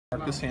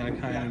Markus,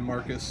 Hannikainen, and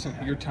Markus,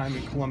 your time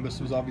in Columbus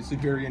was obviously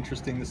very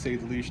interesting to say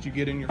the least. You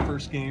get in your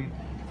first game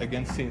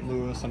against St.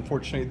 Louis.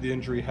 Unfortunately, the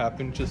injury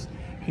happened. Just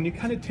can you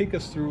kind of take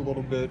us through a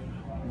little bit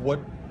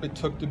what it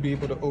took to be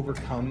able to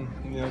overcome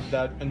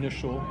that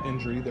initial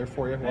injury there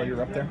for you while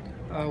you're up there?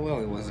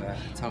 Well, it was a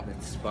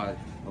toughest spot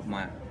of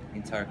my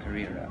entire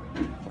career.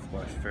 Of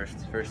course,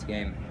 first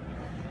game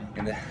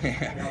in the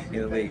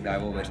in the league,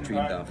 I've always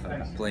dreamed of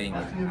playing.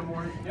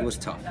 It was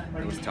tough.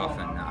 It was tough,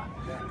 and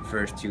the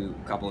first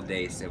couple of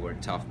days they were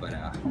tough.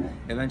 But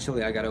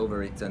eventually, I got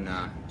over it and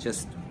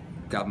just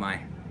got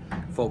my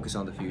focus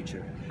on the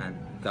future and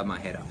got my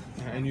head up.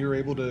 And you were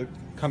able to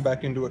come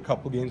back into a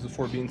couple games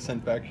before being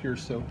sent back here.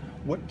 So,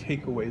 what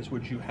takeaways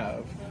would you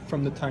have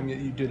from the time that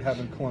you did have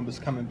in Columbus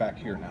coming back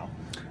here now?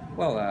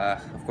 Well,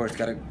 of course,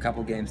 got a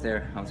couple games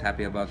there. I was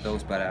happy about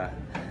those, but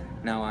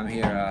now I'm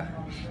here.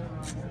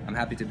 I'm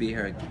happy to be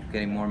here,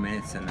 getting more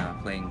minutes and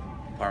playing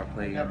power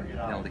play and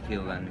penalty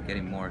kill and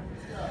getting more,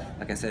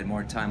 like I said,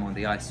 more time on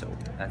the ice. So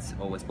that's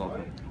always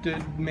welcome.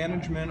 Did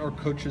management or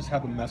coaches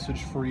have a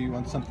message for you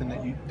on something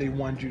that they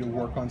wanted you to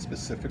work on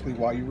specifically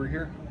while you were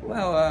here?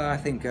 Well, I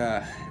think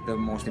the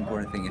most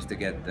important thing is to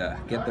get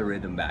the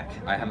rhythm back.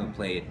 I haven't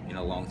played in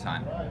a long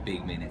time,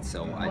 big minutes,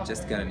 so I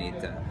just gotta need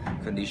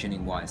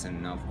conditioning wise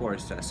and of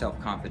course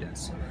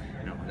self-confidence.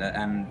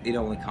 And it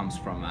only comes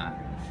from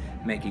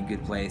making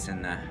good plays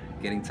and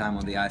getting time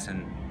on the ice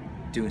and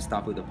doing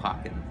stuff with the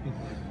puck.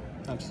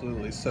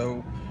 Absolutely.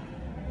 So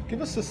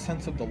give us a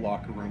sense of the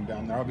locker room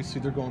down there.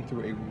 Obviously they're going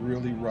through a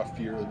really rough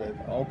year. They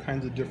have all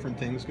kinds of different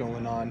things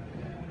going on.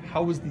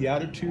 How was the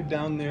attitude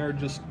down there?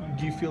 Just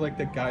do you feel like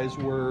the guys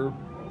were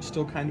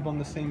still kind of on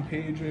the same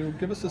page?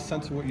 Give us a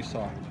sense of what you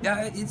saw.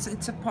 Yeah,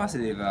 it's a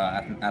positive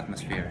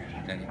atmosphere.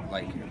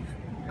 Like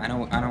I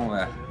know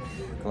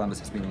Columbus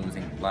has been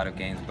losing a lot of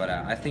games, but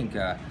I think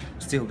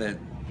still that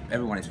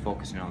everyone is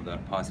focusing on the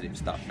positive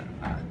stuff.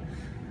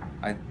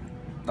 And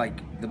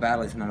the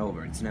battle is not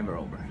over. It's never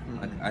over.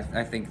 Like,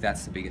 I think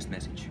that's the biggest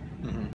message.